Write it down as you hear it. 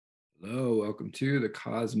welcome to the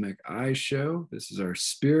Cosmic Eye Show. This is our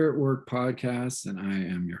Spirit Work podcast, and I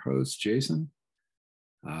am your host, Jason.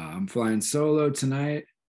 I'm flying solo tonight,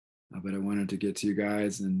 but I wanted to get to you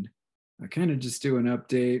guys and kind of just do an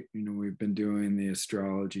update. You know, we've been doing the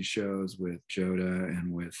astrology shows with Joda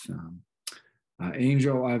and with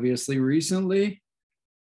Angel, obviously, recently.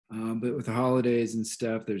 But with the holidays and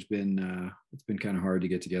stuff, it's been kind of hard to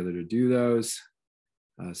get together to do those.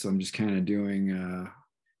 So I'm just kind of doing,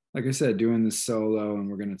 like I said, doing this solo, and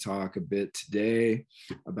we're going to talk a bit today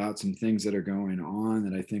about some things that are going on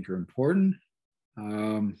that I think are important. I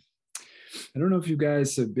don't know if you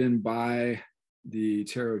guys have been by the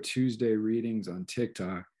Tarot Tuesday readings on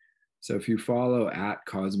TikTok. So if you follow at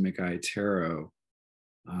Cosmic Eye Tarot,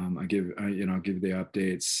 I'll give the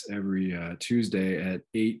updates every Tuesday at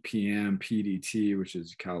 8 p.m. PDT, which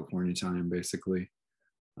is California time, basically.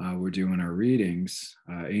 We're doing our readings.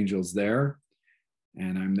 Angel's there,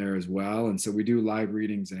 and I'm there as well. And so we do live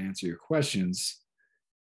readings and answer your questions.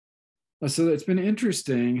 So it's been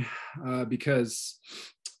interesting because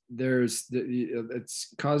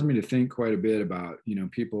it's caused me to think quite a bit about,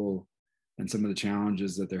 people and some of the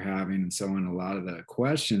challenges that they're having and so on. A lot of the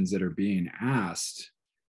questions that are being asked.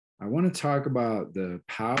 I want to talk about the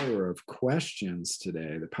power of questions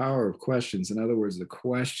today. The power of questions. In other words, the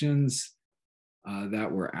questions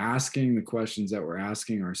that we're asking, the questions that we're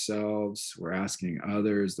asking ourselves, we're asking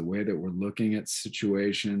others, the way that we're looking at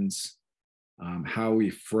situations, how we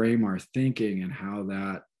frame our thinking and how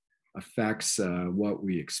that affects what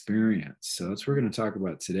we experience. So that's what we're going to talk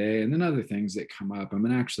about today. And then other things that come up. I'm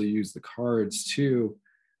going to actually use the cards too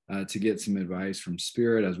to get some advice from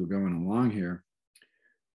Spirit as we're going along here.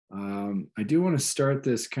 I do want to start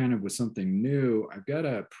this kind of with something new. I've got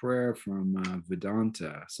a prayer from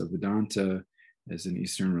Vedanta. So Vedanta is an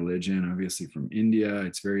Eastern religion, obviously from India.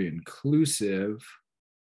 It's very inclusive,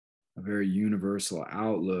 a very universal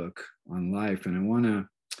outlook on life. And I want to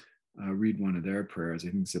read one of their prayers. I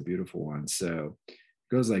think it's a beautiful one. So it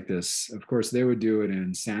goes like this. Of course, they would do it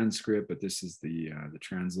in Sanskrit, but this is the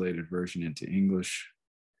translated version into English.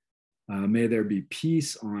 May there be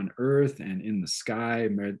peace on earth and in the sky.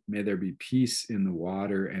 May there be peace in the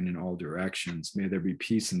water and in all directions. May there be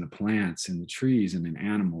peace in the plants, in the trees, and in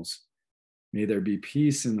animals. May there be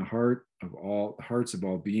peace in the hearts of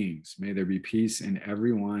all beings. May there be peace in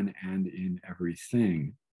everyone and in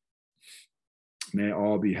everything. May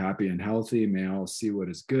all be happy and healthy. May all see what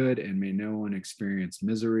is good, and may no one experience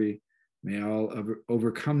misery. May all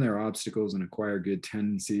overcome their obstacles and acquire good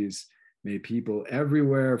tendencies. May people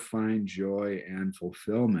everywhere find joy and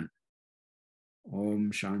fulfillment.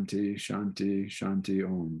 Om Shanti, Shanti, Shanti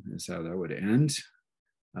Om is how that would end.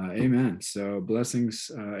 Amen. So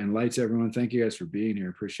blessings and light to everyone. Thank you guys for being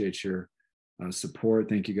here. Appreciate your support.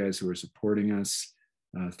 Thank you guys who are supporting us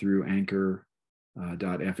through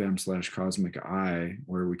anchor.fm/cosmic eye,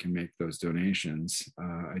 where we can make those donations.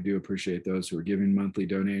 I do appreciate those who are giving monthly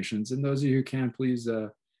donations, and those of you who can, please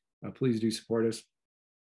do support us.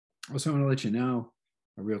 Also, I want to let you know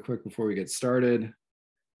real quick before we get started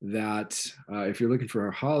that if you're looking for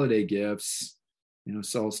holiday gifts,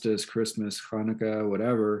 solstice, Christmas, Hanukkah,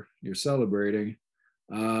 whatever you're celebrating,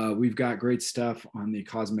 we've got great stuff on the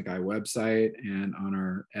Cosmic Eye website and on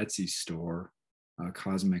our Etsy store,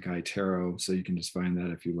 Cosmic Eye Tarot. So you can just find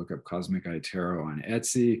that if you look up Cosmic Eye Tarot on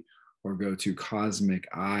Etsy, or go to Cosmic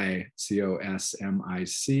Eye,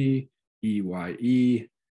 CosmicEye.org,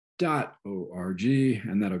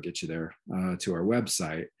 and that'll get you there to our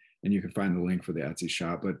website. And you can find the link for the Etsy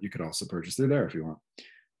shop, but you could also purchase through there if you want.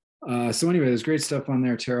 So anyway, there's great stuff on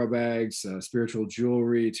there: tarot bags, spiritual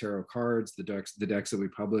jewelry, tarot cards. The decks that we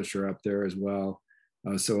publish are up there as well.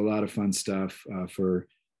 So a lot of fun stuff for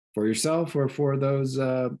yourself or for those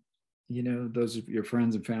those of your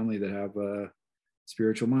friends and family that have a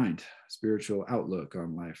spiritual mind, spiritual outlook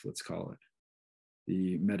on life. Let's call it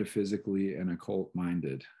the metaphysically and occult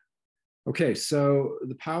minded. Okay, so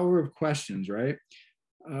the power of questions, right?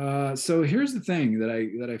 So here's the thing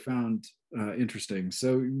that I found interesting.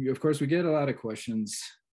 So of course we get a lot of questions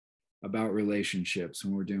about relationships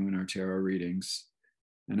when we're doing our tarot readings,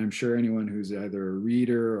 and I'm sure anyone who's either a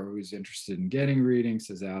reader or who's interested in getting readings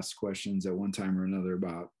has asked questions at one time or another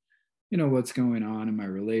about, what's going on in my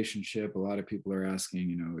relationship. A lot of people are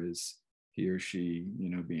asking, is he or she,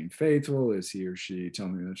 being faithful? Is he or she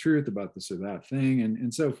telling me the truth about this or that thing,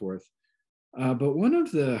 and so forth. But one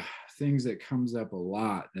of the things that comes up a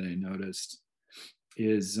lot that I noticed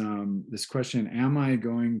is this question: am I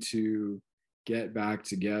going to get back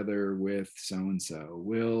together with so-and-so?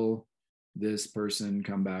 Will this person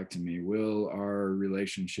come back to me? Will our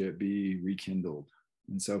relationship be rekindled?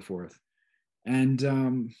 And so forth. And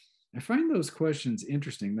I find those questions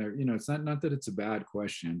interesting. They're, it's not that it's a bad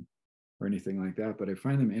question or anything like that, but I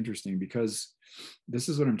find them interesting because this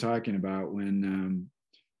is what I'm talking about when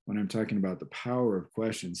I'm talking about the power of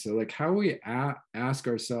questions. So like how we ask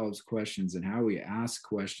ourselves questions and how we ask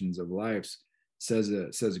questions of life says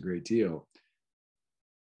a great deal.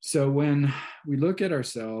 So when we look at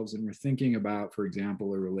ourselves and we're thinking about, for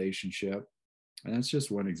example, a relationship, and that's just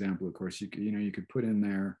one example, of course, you could put in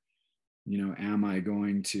there, am I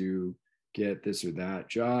going to get this or that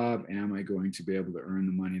job? Am I going to be able to earn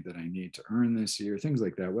the money that I need to earn this year? Things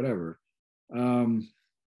like that, whatever.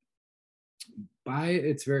 By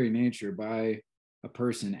its very nature, by a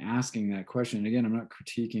person asking that question, and again, I'm not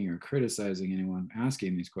critiquing or criticizing anyone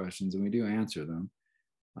asking these questions, and we do answer them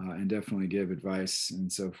and definitely give advice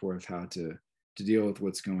and so forth, how to deal with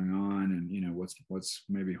what's going on and what's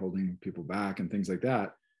maybe holding people back and things like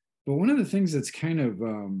that. But one of the things that's kind of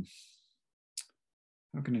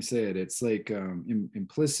how can I say it? It's like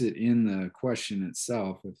implicit in the question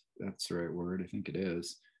itself, if that's the right word, I think it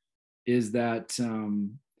is that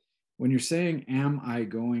when you're saying, am I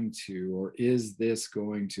going to, or is this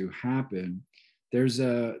going to happen? There's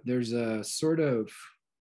a sort of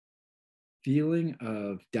feeling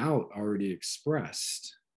of doubt already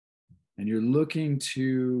expressed. And you're looking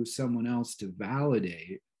to someone else to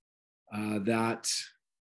validate that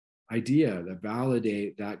idea, that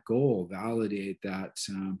validate that goal, validate that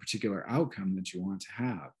particular outcome that you want to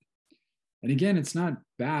have. And again, it's not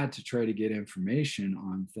bad to try to get information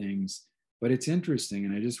on things, but it's interesting.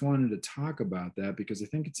 And I just wanted to talk about that because I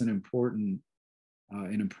think it's an important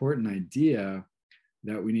idea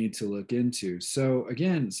that we need to look into. So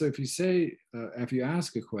again, if you say, if you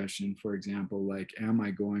ask a question, for example, like, am I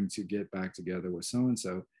going to get back together with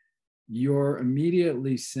so-and-so? You're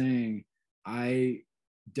immediately saying, I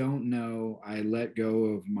don't know, I let go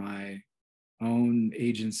of my own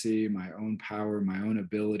agency, my own power, my own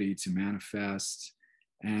ability to manifest.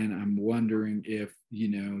 And I'm wondering if,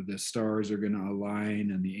 the stars are going to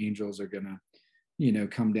align and the angels are going to,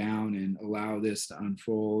 come down and allow this to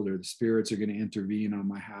unfold, or the spirits are going to intervene on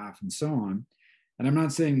my behalf and so on. And I'm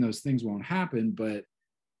not saying those things won't happen, but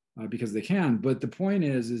because they can. But the point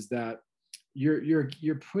is that you're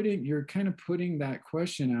kind of putting that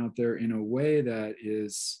question out there in a way that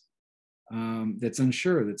is that's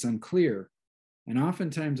unsure, that's unclear. And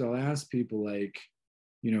oftentimes I'll ask people like,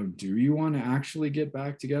 do you want to actually get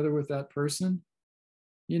back together with that person?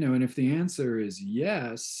 And if the answer is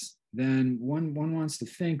yes, then one wants to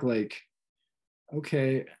think like,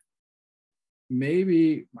 okay,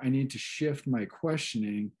 maybe I need to shift my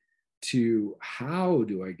questioning to how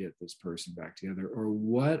do I get this person back together, or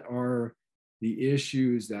what are the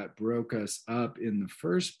issues that broke us up in the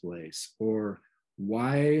first place, or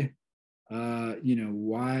why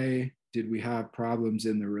why did we have problems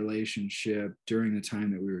in the relationship during the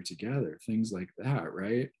time that we were together, things like that,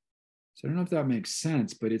 right? So I don't know if that makes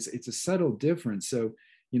sense, but it's a subtle difference. So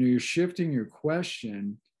you're shifting your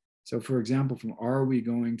question. So for example, from are we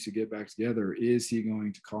going to get back together, is he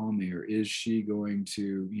going to call me, or is she going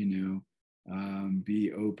to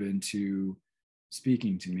be open to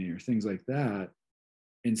speaking to me, or things like that,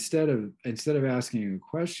 instead of asking a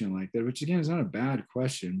question like that, which again is not a bad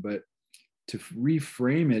question, but to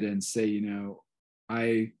reframe it and say,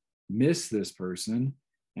 I miss this person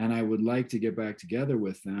and I would like to get back together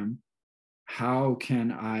with them. How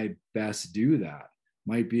can I best do that?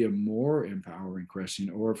 Might be a more empowering question.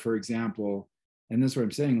 Or for example, and that's what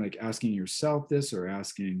I'm saying, like asking yourself this, or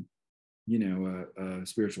asking, a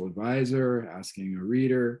spiritual advisor, asking a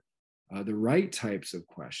reader, the right types of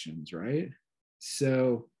questions, right?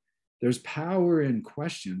 So there's power in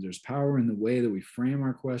questions. There's power in the way that we frame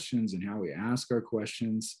our questions and how we ask our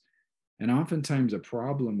questions. And oftentimes a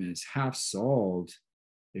problem is half solved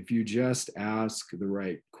if you just ask the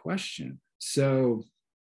right question. So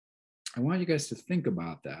I want you guys to think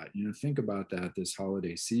about that, think about that this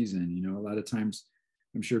holiday season. A lot of times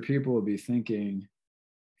I'm sure people will be thinking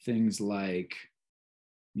things like,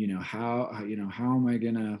 how am I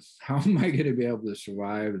gonna be able to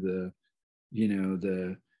survive the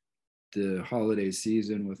holiday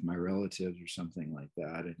season with my relatives or something like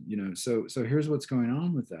that. And so here's what's going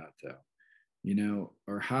on with that though,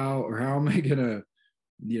 or how am I gonna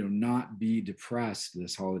not be depressed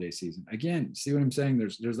this holiday season? Again, see what I'm saying?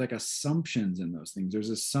 There's like assumptions in those things. There's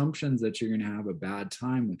assumptions that you're going to have a bad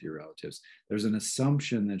time with your relatives. There's an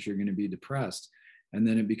assumption that you're going to be depressed, and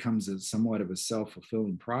then it becomes somewhat of a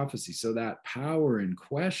self-fulfilling prophecy. So that power in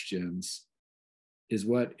questions is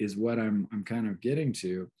what I'm kind of getting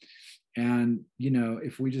to. And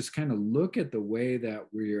if we just kind of look at the way that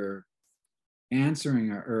we're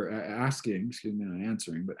answering or asking, excuse me, not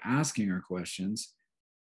answering, but asking our questions,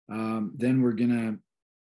 then we're going to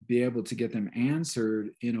be able to get them answered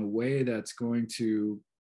in a way that's going to,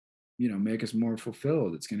 make us more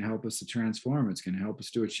fulfilled. It's going to help us to transform. It's going to help us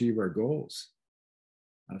to achieve our goals,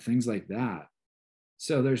 things like that.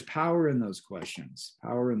 So there's power in those questions,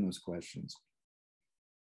 power in those questions.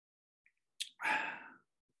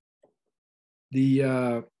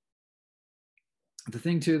 The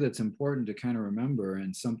thing too that's important to kind of remember,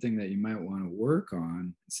 and something that you might want to work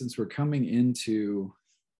on, since we're coming into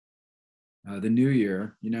the new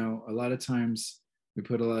year, a lot of times we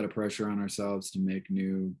put a lot of pressure on ourselves to make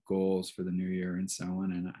new goals for the new year and so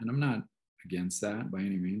on. And I'm not against that by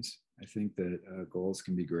any means. I think that goals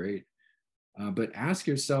can be great, but ask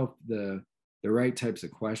yourself the right types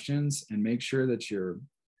of questions, and make sure that you're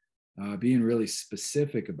being really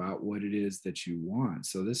specific about what it is that you want.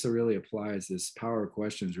 So this really applies, this power of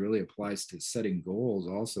questions really applies to setting goals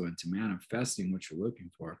also, and to manifesting what you're looking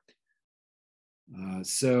for.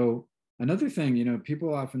 So another thing,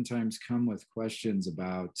 people oftentimes come with questions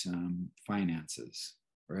about finances,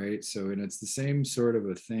 right? So, and it's the same sort of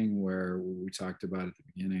a thing where we talked about at the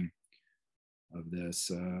beginning of this,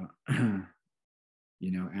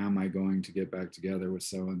 am I going to get back together with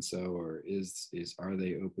so and so, or are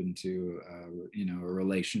they open to a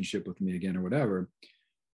relationship with me again, or whatever.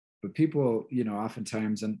 But people,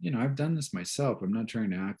 oftentimes, and I've done this myself. I'm not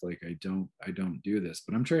trying to act like I don't do this,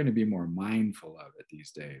 but I'm trying to be more mindful of it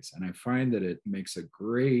these days. And I find that it makes a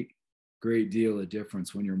great deal of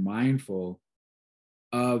difference when you're mindful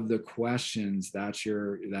of the questions that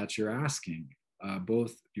you're asking,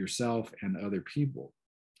 both yourself and other people.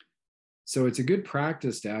 So it's a good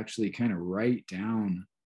practice to actually kind of write down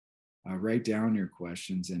your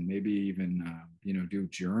questions, and maybe even do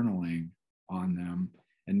journaling on them,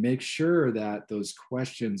 and make sure that those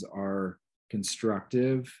questions are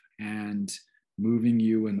constructive and moving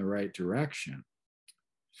you in the right direction.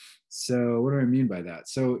 So what do I mean by that?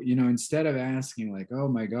 So, instead of asking like, oh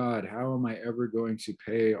my God, how am I ever going to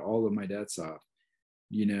pay all of my debts off?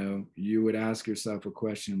 You would ask yourself a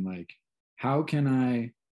question like, how can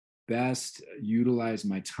I best utilize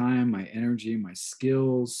my time, my energy, my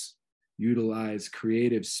skills, utilize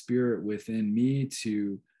creative spirit within me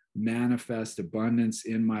to manifest abundance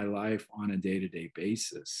in my life on a day-to-day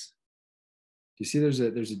basis? You see, there's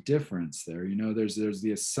a difference there. There's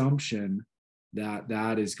the assumption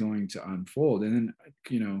that is going to unfold, and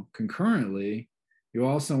then concurrently, you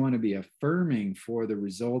also want to be affirming for the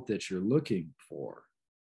result that you're looking for.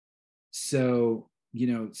 So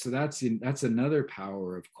so that's another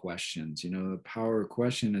power of questions. The power of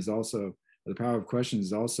question is also, the power of questions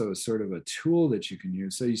is also a sort of a tool that you can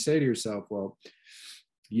use. So you say to yourself, well,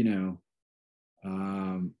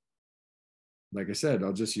 like I said,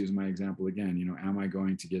 I'll just use my example again. Am I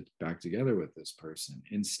going to get back together with this person?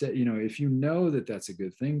 Instead, if you know that that's a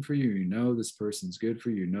good thing for you, this person's good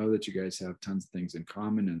for you, that you guys have tons of things in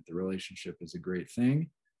common, and the relationship is a great thing,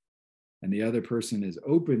 and the other person is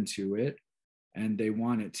open to it, and they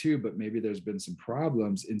want it too, but maybe there's been some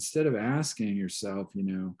problems. Instead of asking yourself,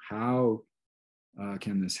 how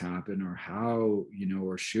can this happen, or how,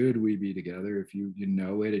 or should we be together? If you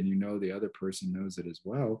know it, and the other person knows it as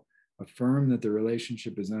well, affirm that the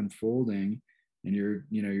relationship is unfolding, and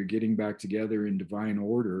you're getting back together in divine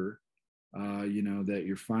order. That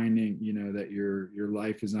you're finding, that your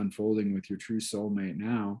life is unfolding with your true soulmate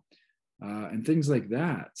now, and things like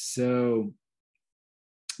that. So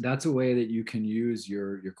that's a way that you can use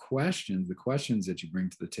your questions, the questions that you bring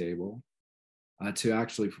to the table, to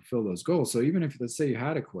actually fulfill those goals. So even if, let's say, you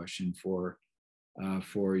had a question for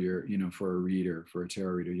your, for a reader, for a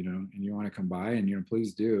tarot reader, and you want to come by, and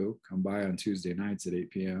please do come by on Tuesday nights at 8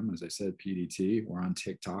 p.m. As I said, PDT. We're on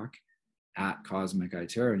TikTok at Cosmic Eye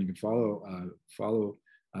Tarot, and you can follow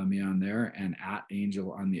me on there, and at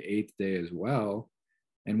Angel on the 8th day as well.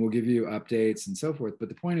 And we'll give you updates and so forth. But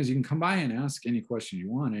the point is, you can come by and ask any question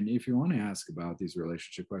you want. And if you want to ask about these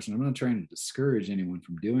relationship questions, I'm not trying to discourage anyone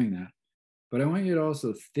from doing that, but I want you to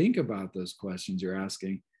also think about those questions you're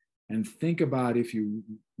asking, and think about if you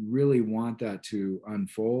really want that to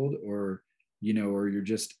unfold, or you're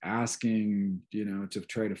just asking, to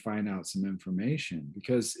try to find out some information,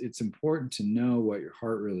 because it's important to know what your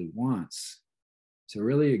heart really wants. So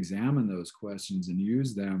really examine those questions and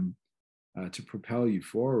use them to propel you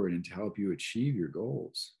forward and to help you achieve your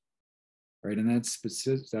goals, right? And that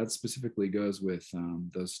specifically goes with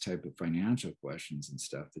those type of financial questions and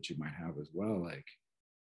stuff that you might have as well, like,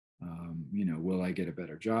 will I get a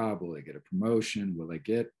better job? Will I get a promotion? Will I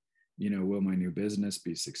get, will my new business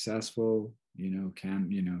be successful? Can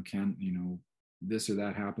this or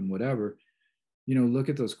that happen? Whatever. look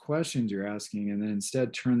at those questions you're asking and then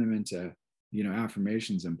instead turn them into,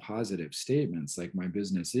 affirmations and positive statements like my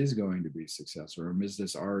business is going to be successful, or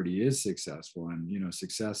business already is successful, and,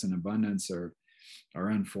 success and abundance are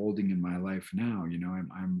unfolding in my life now.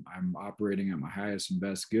 I'm operating at my highest and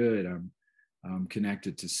best good. I'm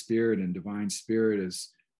connected to spirit, and divine spirit is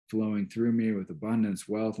flowing through me with abundance,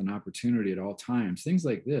 wealth, and opportunity at all times. Things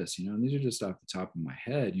like this, and these are just off the top of my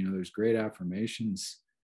head. There's great affirmations.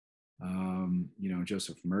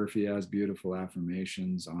 Joseph Murphy has beautiful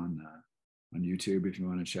affirmations on YouTube if you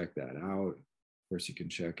want to check that out. Of course, you can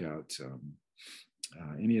check out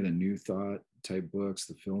any of the New Thought type books,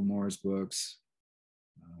 the Fillmore's books,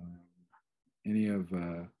 any of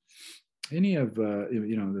the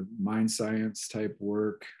mind science type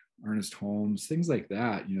work, Ernest Holmes, things like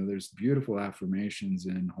that. There's beautiful affirmations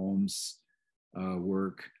in Holmes'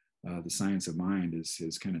 work. The Science of Mind is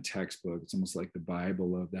his kind of textbook. It's almost like the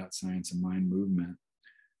Bible of that science of mind movement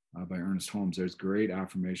by Ernest Holmes. There's great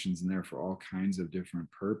affirmations in there for all kinds of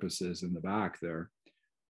different purposes in the back there,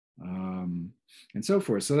 and so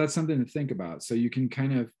forth. So that's something to think about. So you can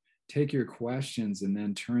kind of take your questions and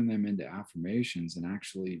then turn them into affirmations and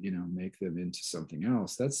actually, make them into something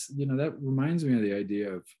else. That's, that reminds me of the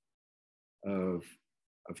idea of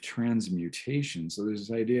transmutation. So there's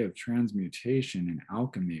this idea of transmutation in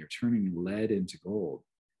alchemy, or turning lead into gold.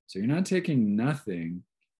 So you're not taking nothing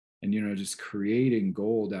and, just creating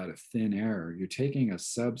gold out of thin air. You're taking a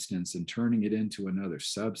substance and turning it into another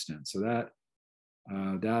substance. So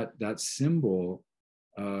that symbol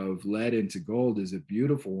of lead into gold is a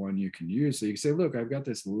beautiful one you can use. So you can say, look, I've got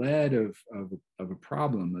this lead of a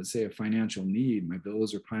problem. Let's say a financial need. My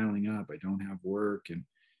bills are piling up. I don't have work, and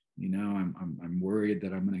I'm worried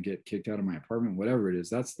that I'm going to get kicked out of my apartment, whatever it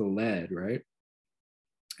is. That's the lead, right?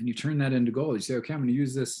 And you turn that into gold. You say, okay, I'm going to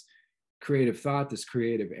use this creative thought, this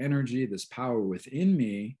creative energy, this power within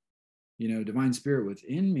me, divine spirit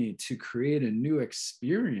within me, to create a new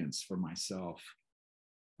experience for myself.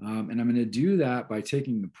 And I'm going to do that by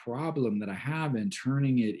taking the problem that I have and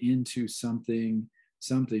turning it into something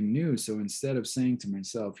new. So instead of saying to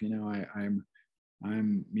myself, I'm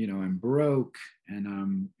broke,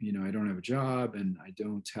 and I don't have a job, and I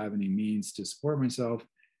don't have any means to support myself.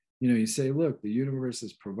 You say, look, the universe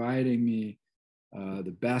is providing me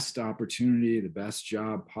the best opportunity, the best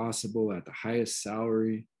job possible at the highest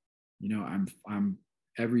salary. I'm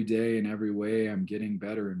every day in every way, I'm getting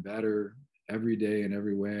better and better. Every day in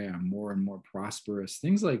every way, I'm more and more prosperous.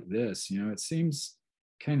 Things like this, it seems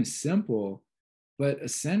kind of simple, but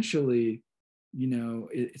essentially,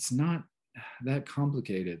 it's not that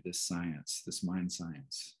complicated, this science, this mind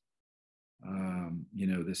science,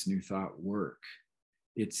 this new thought work.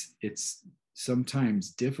 It's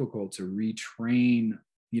sometimes difficult to retrain,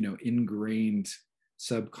 ingrained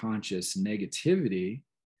subconscious negativity.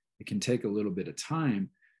 It can take a little bit of time,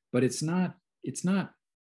 but it's not it's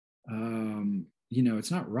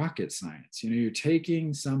not rocket science. You're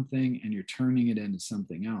taking something and you're turning it into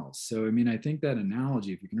something else. So, I think that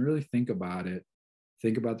analogy, if you can really think about it,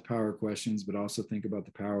 think about the power of questions, but also think about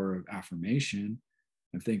the power of affirmation,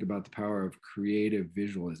 and think about the power of creative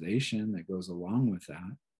visualization that goes along with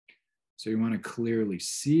that. So you want to clearly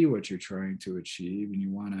see what you're trying to achieve, and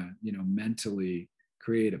you want to, mentally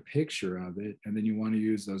create a picture of it. And then you want to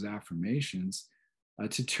use those affirmations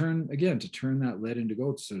to turn that lead into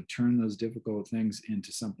gold. So turn those difficult things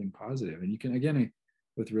into something positive. And you can, again,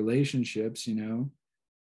 with relationships, you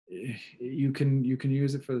can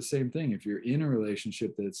use it for the same thing. If you're in a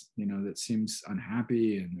relationship that's, that seems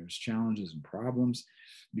unhappy and there's challenges and problems,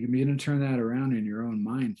 you can begin to turn that around in your own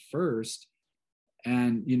mind first,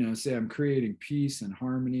 and, say, I'm creating peace and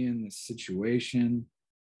harmony in this situation.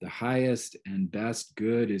 The highest and best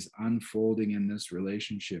good is unfolding in this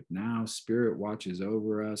relationship now. Spirit watches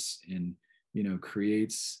over us and,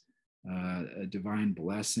 creates divine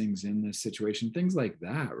blessings in this situation, things like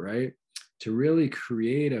that, right? To really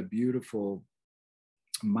create a beautiful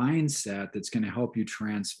mindset that's going to help you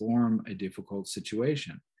transform a difficult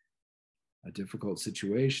situation.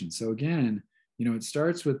 So again, it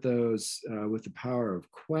starts with those, with the power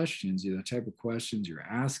of questions, the type of questions you're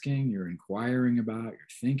asking, you're inquiring about, you're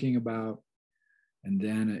thinking about, and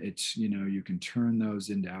then it's, you can turn those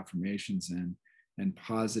into affirmations and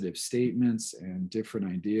positive statements and different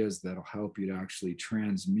ideas that'll help you to actually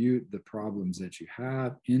transmute the problems that you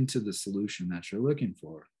have into the solution that you're looking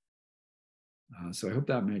for. So I hope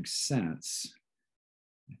that makes sense.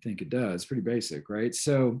 I think it does. Pretty basic, right?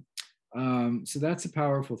 So that's a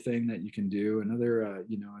powerful thing that you can do. Another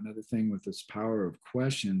thing with this power of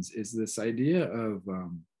questions is this idea of,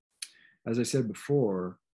 as I said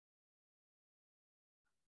before,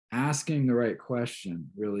 asking the right question,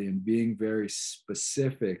 really, and being very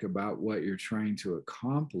specific about what you're trying to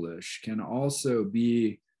accomplish can also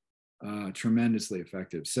be tremendously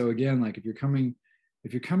effective. So again, like if you're coming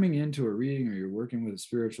into a reading or you're working with a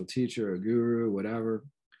spiritual teacher, a guru, whatever,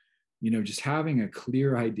 just having a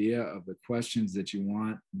clear idea of the questions that you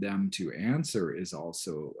want them to answer is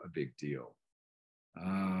also a big deal.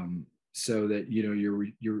 So that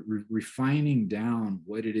you're refining down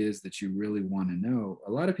what it is that you really want to know.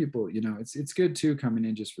 A lot of people, it's good too coming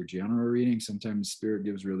in just for general reading. Sometimes spirit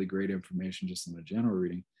gives really great information just in a general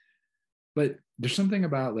reading, but there's something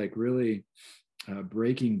about like really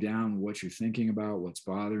breaking down what you're thinking about, what's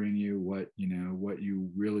bothering you, what you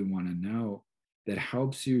really want to know, that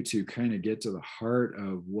helps you to kind of get to the heart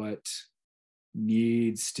of what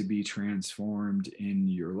needs to be transformed in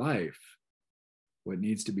your life.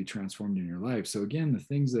 So again, the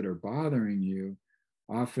things that are bothering you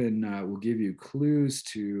often will give you clues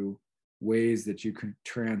to ways that you can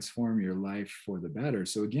transform your life for the better.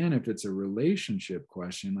 So again, if it's a relationship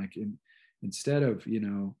question, like instead of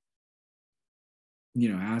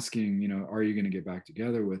asking, are you going to get back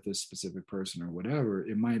together with this specific person or whatever,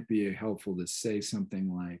 it might be helpful to say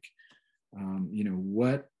something like,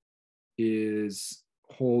 what is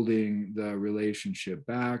holding the relationship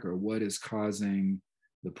back, or what is causing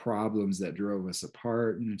the problems that drove us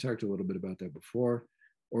apart. I talked a little bit about that before.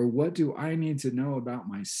 Or what do I need to know about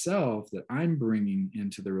myself that I'm bringing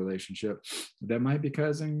into the relationship that might be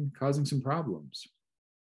causing some problems?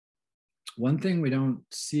 One thing we don't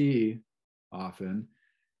see often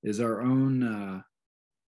is our own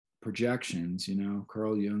projections.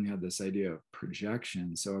 Carl Jung had this idea of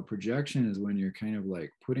projection. So a projection is when you're kind of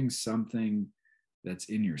like putting something that's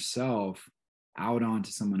in yourself out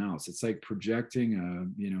onto someone else. It's like projecting a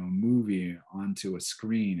movie onto a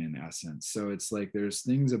screen in essence. So it's like there's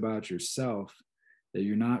things about yourself that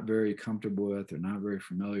you're not very comfortable with or not very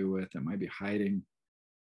familiar with, that might be hiding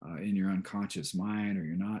in your unconscious mind, or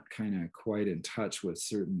you're not kind of quite in touch with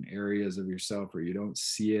certain areas of yourself, or you don't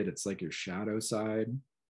see it. It's like your shadow side.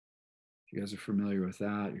 If you guys are familiar with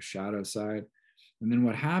that, your shadow side. And then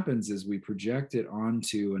what happens is we project it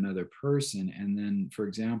onto another person. And then, for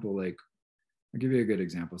example, like, I'll give you a good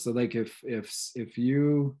example. So like if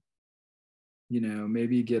you,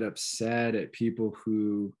 maybe get upset at people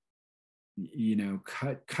who,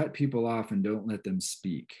 cut people off and don't let them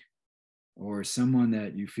speak, or someone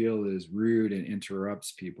that you feel is rude and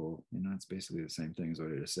interrupts people, it's basically the same thing as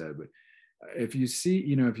what I just said. But if you see,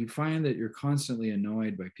 if you find that you're constantly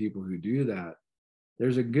annoyed by people who do that,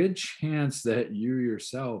 there's a good chance that you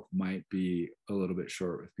yourself might be a little bit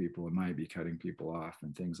short with people and might be cutting people off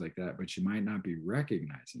and things like that, but you might not be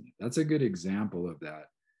recognizing it. That's a good example of that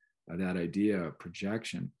idea of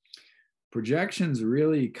projection. Projections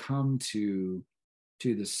really come to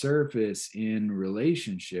the surface in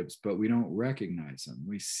relationships, but we don't recognize them.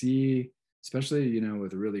 We see, especially,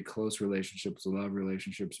 with really close relationships, love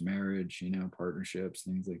relationships, marriage, partnerships,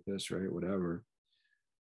 things like this, right? Whatever.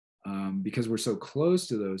 Because we're so close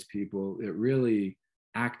to those people, it really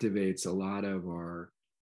activates a lot of our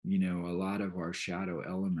shadow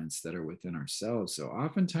elements that are within ourselves. So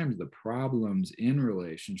oftentimes the problems in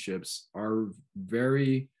relationships are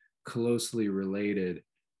very closely related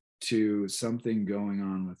to something going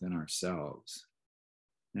on within ourselves.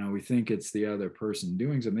 Now we think it's the other person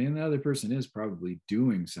doing something, and the other person is probably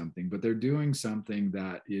doing something, but they're doing something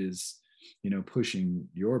that is, pushing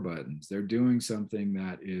your buttons. They're doing something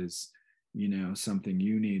that is, something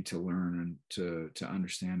you need to learn and to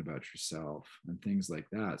understand about yourself and things like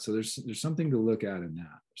that. So there's something to look at in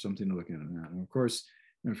that. And of course,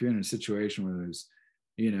 if you're in a situation where there's,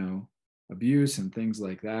 abuse and things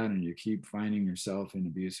like that, and you keep finding yourself in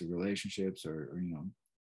abusive relationships or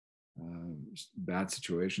bad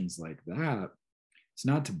situations like that, it's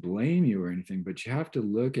not to blame you or anything, but you have to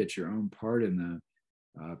look at your own part in the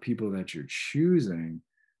people that you're choosing,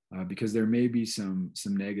 because there may be some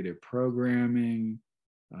negative programming,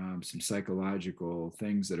 some psychological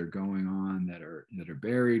things that are going on that are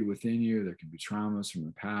buried within you. There can be traumas from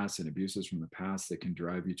the past and abuses from the past that can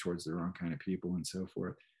drive you towards the wrong kind of people and so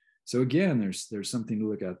forth. So again, there's something to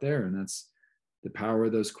look at there, and that's the power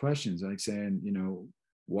of those questions. Like saying,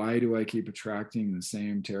 why do I keep attracting the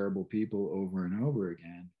same terrible people over and over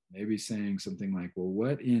again? Maybe saying something like, well,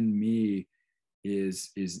 what in me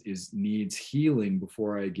is needs healing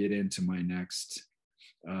before I get into my next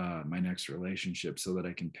relationship, so that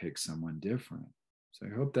I can pick someone different. So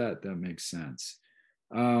I hope that makes sense.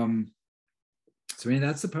 So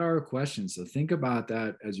that's the power of questions. So think about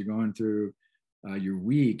that as you're going through your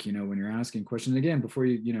week, when you're asking questions. Again, before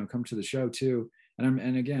you come to the show too,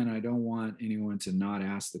 And again, I don't want anyone to not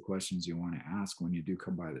ask the questions you want to ask when you do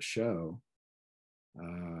come by the show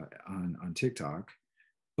on TikTok.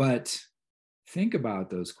 But think about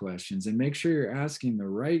those questions and make sure you're asking the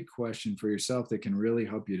right question for yourself that can really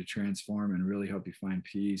help you to transform and really help you find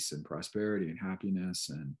peace and prosperity and happiness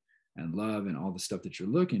and love and all the stuff that you're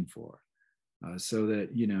looking for. So that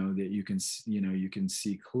that you can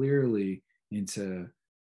see clearly into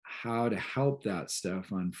how to help that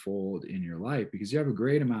stuff unfold in your life, because you have a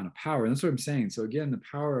great amount of power. And that's what I'm saying. So again, the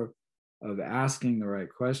power of asking the right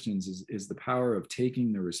questions is the power of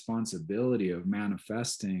taking the responsibility of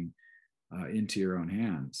manifesting into your own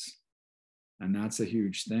hands. And that's a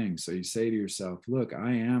huge thing. So you say to yourself, look,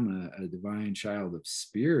 I am a divine child of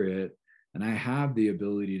spirit, and I have the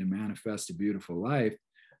ability to manifest a beautiful life.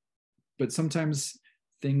 But sometimes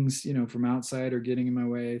things, from outside are getting in my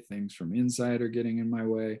way, things from inside are getting in my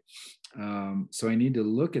way. So I need to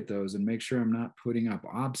look at those and make sure I'm not putting up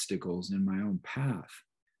obstacles in my own path,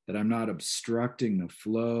 that I'm not obstructing the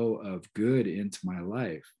flow of good into my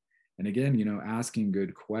life. And again, asking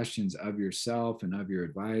good questions of yourself and of your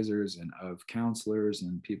advisors and of counselors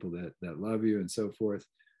and people that love you and so forth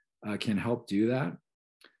can help do that.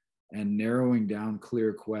 And narrowing down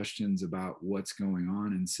clear questions about what's going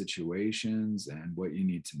on in situations and what you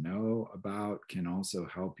need to know about can also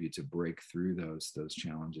help you to break through those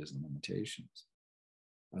challenges and limitations.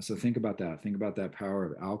 So think about that. Think about that power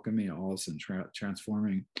of alchemy, also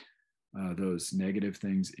transforming those negative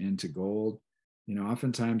things into gold.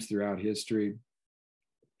 Oftentimes throughout history,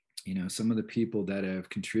 some of the people that have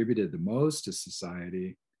contributed the most to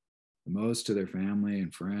society, the most to their family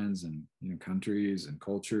and friends and countries and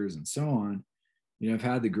cultures and so on, have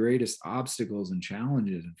had the greatest obstacles and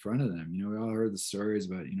challenges in front of them. We all heard the stories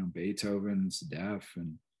about Beethoven's deaf,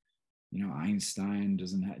 and Einstein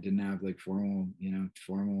didn't have like formal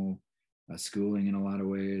schooling in a lot of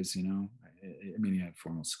ways. I mean, he had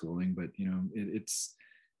formal schooling, but it's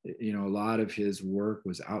a lot of his work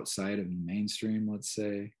was outside of the mainstream, let's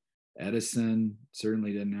say. Edison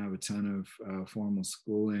certainly didn't have a ton of formal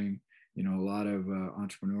schooling. A lot of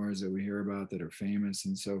entrepreneurs that we hear about that are famous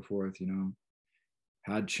and so forth,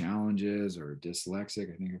 had challenges or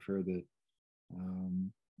dyslexic. I think I've heard that,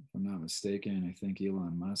 if I'm not mistaken, I think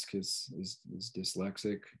Elon Musk is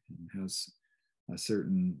dyslexic and has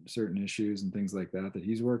certain issues and things like that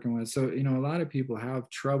he's working with. So, a lot of people have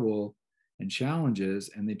trouble and challenges,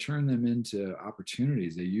 and they turn them into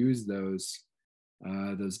opportunities. They use those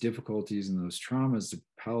difficulties and those traumas to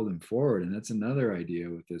propel them forward. And that's another idea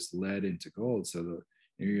with this lead into gold. So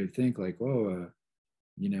you think like, whoa,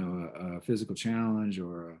 a physical challenge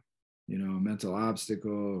or a mental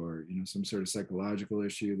obstacle or some sort of psychological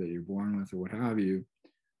issue that you're born with or what have you,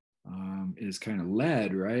 is kind of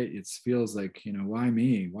lead, right? It feels like, why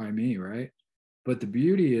me, right? But the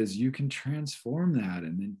beauty is you can transform that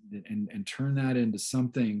and turn that into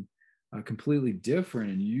something completely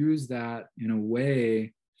different, and use that in a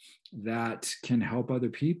way that can help other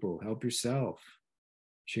people, help yourself,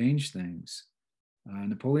 change things.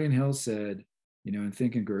 Napoleon Hill said, in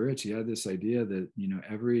Think and Grow Rich, he had this idea that,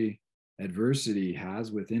 every adversity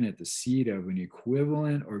has within it the seed of an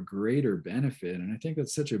equivalent or greater benefit. And I think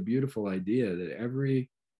that's such a beautiful idea, that every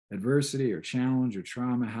adversity or challenge or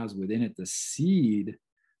trauma has within it the seed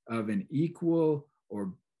of an equal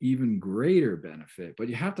or even greater benefit. But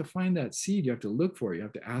you have to find that seed. You have to look for it. You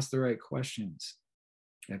have to ask the right questions.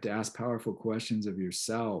 You have to ask powerful questions of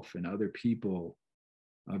yourself and other people,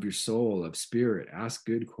 of your soul, of spirit. Ask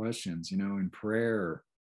good questions, in prayer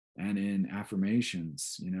and in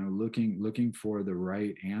affirmations, looking for the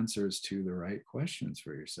right answers to the right questions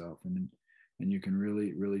for yourself. And you can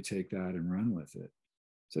really, really take that and run with it.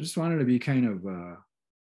 So I just wanted to be kind of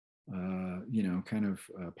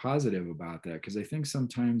positive about that, because I think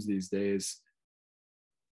sometimes these days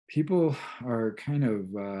people are kind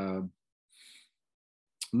of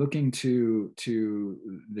looking to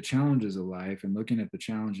the challenges of life and looking at the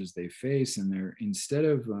challenges they face, and they're, instead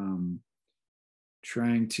of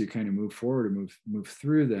trying to kind of move forward or move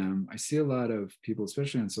through them, I see a lot of people,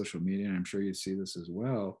 especially on social media, and I'm sure you see this as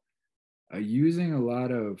well, using a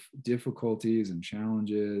lot of difficulties and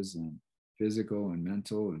challenges and physical and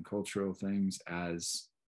mental and cultural things as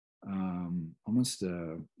almost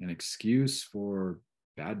an excuse for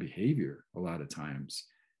bad behavior a lot of times.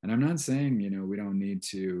 And I'm not saying, we don't need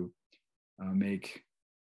to make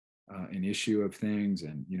an issue of things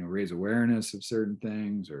and, raise awareness of certain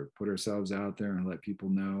things or put ourselves out there and let people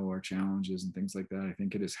know our challenges and things like that. I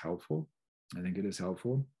think it is helpful. I think it is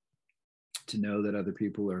helpful to know that other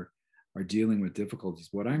people are dealing with difficulties.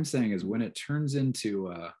 What I'm saying is, when it turns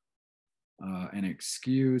into an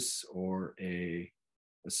excuse or a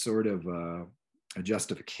sort of a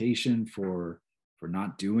justification for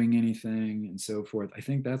not doing anything and so forth, I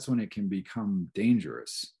think that's when it can become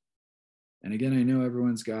dangerous. And again, I know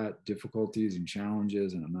everyone's got difficulties and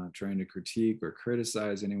challenges, and I'm not trying to critique or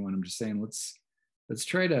criticize anyone. I'm just saying let's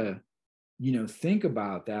try to, think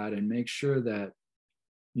about that and make sure that,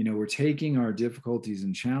 we're taking our difficulties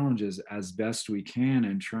and challenges as best we can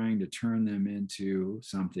and trying to turn them into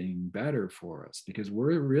something better for us, because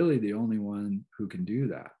we're really the only one who can do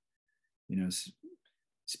that.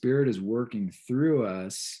 Spirit is working through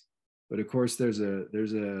us, but of course there's a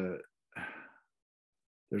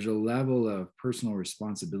level of personal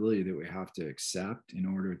responsibility that we have to accept in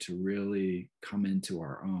order to really come into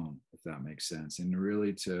our own, if that makes sense, and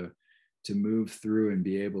really to move through and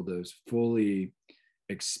be able to fully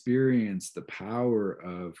experience the power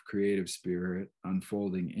of creative spirit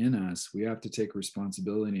unfolding in us. We have to take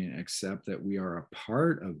responsibility and accept that we are a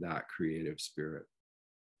part of that creative spirit,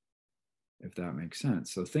 if that makes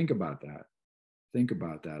sense. So think about that.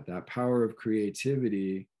 That power of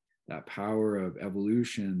creativity, that power of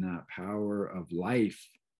evolution, that power of life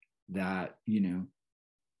that,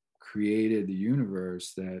 created the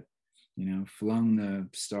universe, that, flung the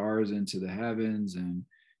stars into the heavens and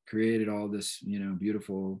created all this,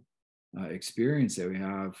 beautiful experience that we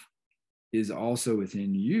have, is also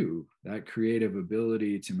within you. That creative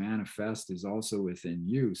ability to manifest is also within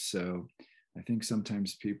you. So I think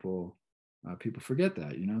sometimes people forget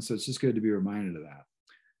that, so it's just good to be reminded of that.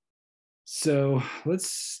 So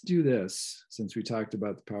let's do this, since we talked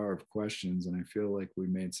about the power of questions, and I feel like we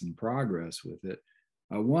made some progress with it.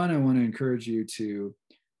 One, I want to encourage you to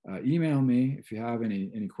email me if you have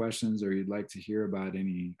any questions, or you'd like to hear about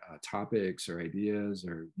any topics or ideas,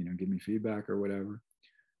 or give me feedback or whatever.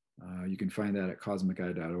 You can find that at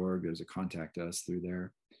cosmiceye.org. There's a contact us through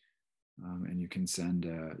there. And you can send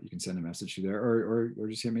a message through there, or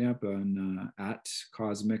just hit me up on at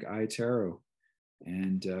Cosmic Eye Tarot,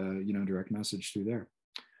 and direct message through there.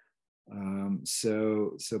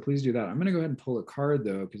 So please do that. I'm going to go ahead and pull a card,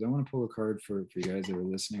 though, because I want to pull a card for you guys that are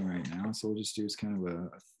listening right now. So we'll just do is kind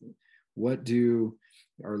of what do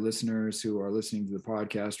our listeners who are listening to the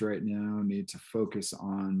podcast right now need to focus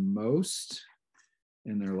on most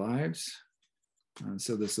in their lives?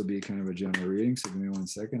 So this will be kind of a general reading. So give me 1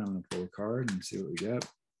 second. I'm going to pull a card and see what we get.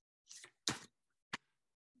 All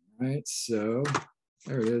right. So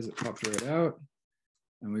there it is. It popped right out.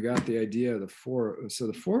 And we got the idea of the four. So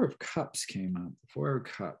the Four of Cups came up. The Four of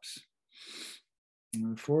Cups.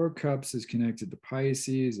 And the Four of Cups is connected to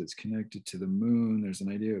Pisces. It's connected to the moon. There's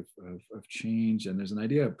an idea of change, and there's an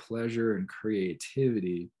idea of pleasure and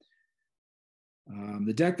creativity.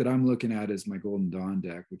 The deck that I'm looking at is my Golden Dawn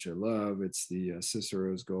deck, which I love. It's the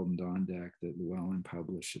Cicero's Golden Dawn deck that Llewellyn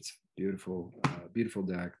published. It's a beautiful, beautiful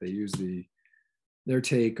deck. They use their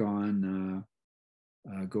take on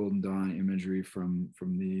Golden Dawn imagery from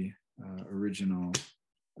the original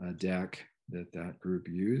deck that group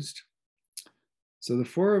used. So the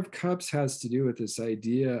Four of Cups has to do with this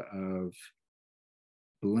idea of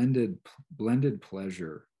blended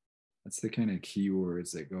pleasure. That's the kind of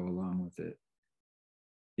keywords that go along with it.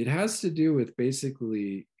 It has to do with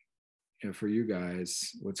basically, for you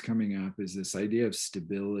guys, what's coming up is this idea of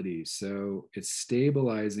stability. So it's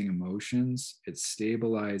stabilizing emotions. It's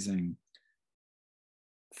stabilizing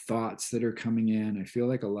thoughts that are coming in. I feel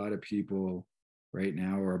like a lot of people right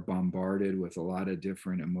now are bombarded with a lot of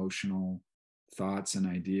different emotional thoughts and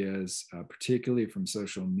ideas, particularly from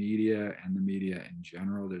social media and the media in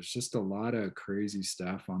general. There's just a lot of crazy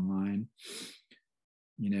stuff online,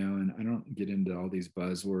 and I don't get into all these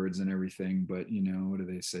buzzwords and everything, but what do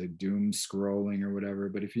they say? Doom scrolling or whatever.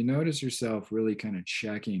 But if you notice yourself really kind of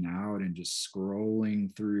checking out and just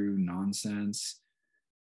scrolling through nonsense,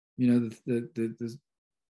 the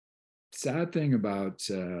sad thing about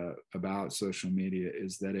social media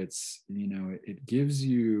is that it's, it gives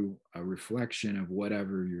you a reflection of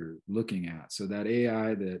whatever you're looking at. So that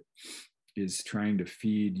AI that is trying to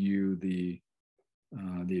feed you the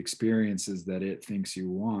experiences that it thinks you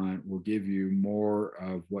want will give you more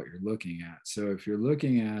of what you're looking at. So if you're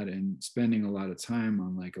looking at and spending a lot of time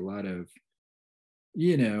on like a lot of,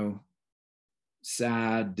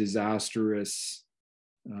 sad, disastrous,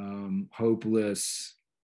 hopeless,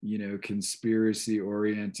 conspiracy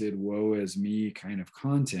oriented, woe is me kind of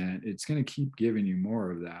content, it's going to keep giving you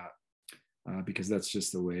more of that because that's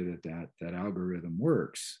just the way that algorithm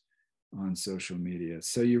works on social media.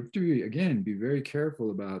 So you have to, again, be very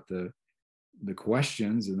careful about the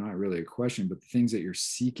questions. They're not really a question, but the things that you're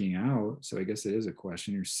seeking out. So I guess it is a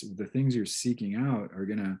question. The things you're seeking out are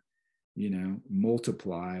going to,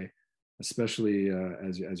 multiply especially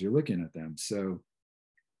as you're looking at them. So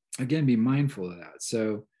again, be mindful of that.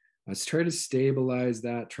 So let's try to stabilize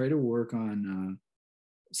that. Try to work on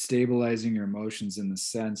stabilizing your emotions in the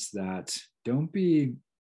sense that don't be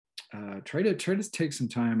try to take some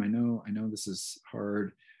time. I know this is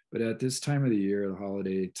hard, but at this time of the year, the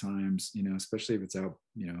holiday times, especially if it's out,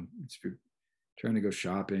 if you're trying to go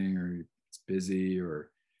shopping or it's busy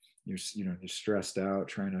or you're stressed out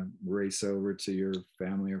trying to race over to your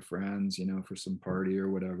family or friends, for some party or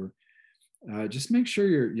whatever. Just make sure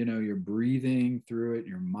you're breathing through it.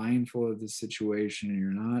 You're mindful of the situation, and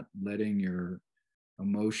you're not letting your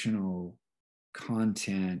emotional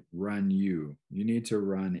content run you. You need to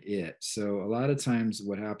run it. So a lot of times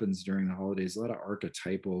what happens during the holidays, a lot of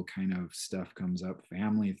archetypal kind of stuff comes up,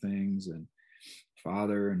 family things and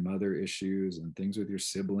father and mother issues and things with your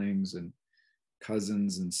siblings and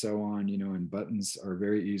cousins and so on, and buttons are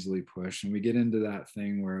very easily pushed. And we get into that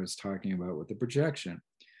thing where I was talking about with the projection.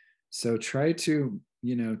 So try to,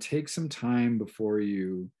 take some time before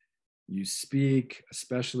you speak,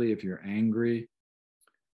 especially if you're angry,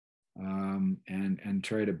 and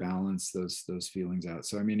try to balance those feelings out.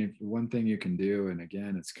 So I mean, if one thing you can do, and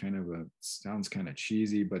again, it's sounds kind of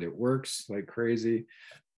cheesy, but it works like crazy.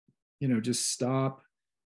 Just stop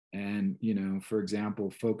and, for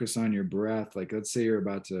example, focus on your breath. Like, let's say you're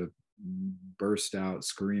about to burst out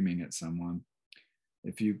screaming at someone.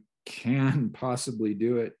 If you can possibly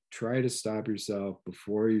do it, try to stop yourself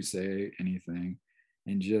before you say anything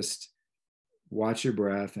and just watch your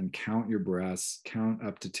breath and count your breaths, count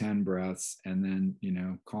up to 10 breaths, and then,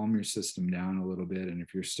 calm your system down a little bit. And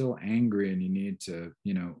if you're still angry and you need to,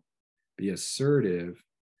 be assertive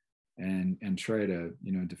and try to,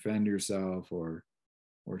 defend yourself or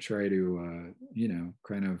try to,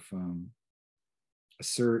 kind of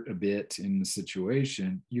assert a bit in the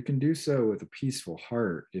situation, you can do so with a peaceful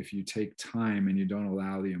heart if you take time and you don't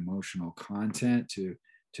allow the emotional content to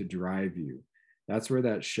drive you. That's where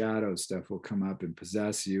that shadow stuff will come up and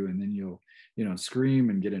possess you, and then you'll scream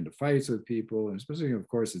and get into fights with people. And especially, of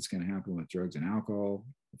course, it's going to happen with drugs and alcohol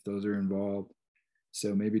if those are involved.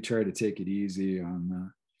 So maybe try to take it easy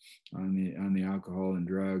on the alcohol and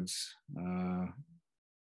drugs,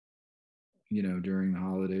 during the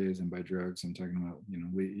holidays. And by drugs, I'm talking about,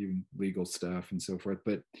 even legal stuff and so forth.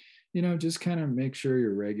 But, just kind of make sure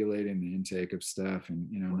you're regulating the intake of stuff and,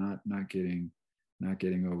 not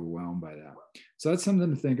getting overwhelmed by that. So that's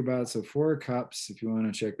something to think about. So 4 of Cups, if you want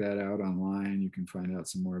to check that out online, you can find out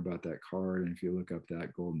some more about that card. And if you look up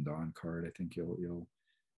that Golden Dawn card, I think you'll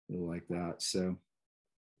like that. So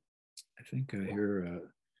I think I hear,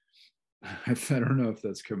 I don't know if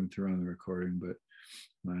that's coming through on the recording, but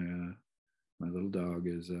my little dog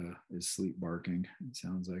is sleep barking, it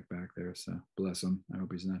sounds like, back there. So bless him. I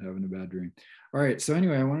hope he's not having a bad dream. All right. So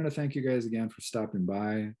anyway, I wanted to thank you guys again for stopping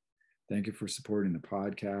by. Thank you for supporting the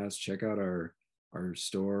podcast. Check out our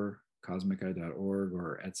store, cosmiceye.org,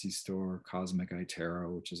 or our Etsy store, Cosmic Eye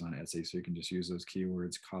Tarot, which is on Etsy. So you can just use those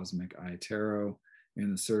keywords, Cosmic Eye Tarot,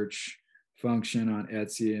 in the search function on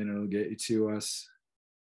Etsy, and it'll get you to us.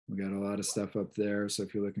 We got a lot of stuff up there. So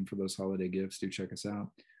if you're looking for those holiday gifts, do check us out.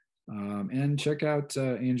 And check out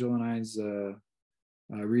Angel and I's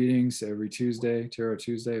readings every Tuesday, Tarot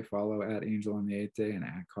Tuesday. Follow at Angel on the 8th Day and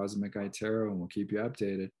at Cosmic Eye Tarot, and we'll keep you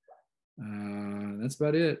updated. That's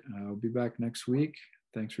about it. I'll be back next week.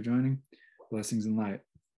 Thanks for joining. Blessings and light.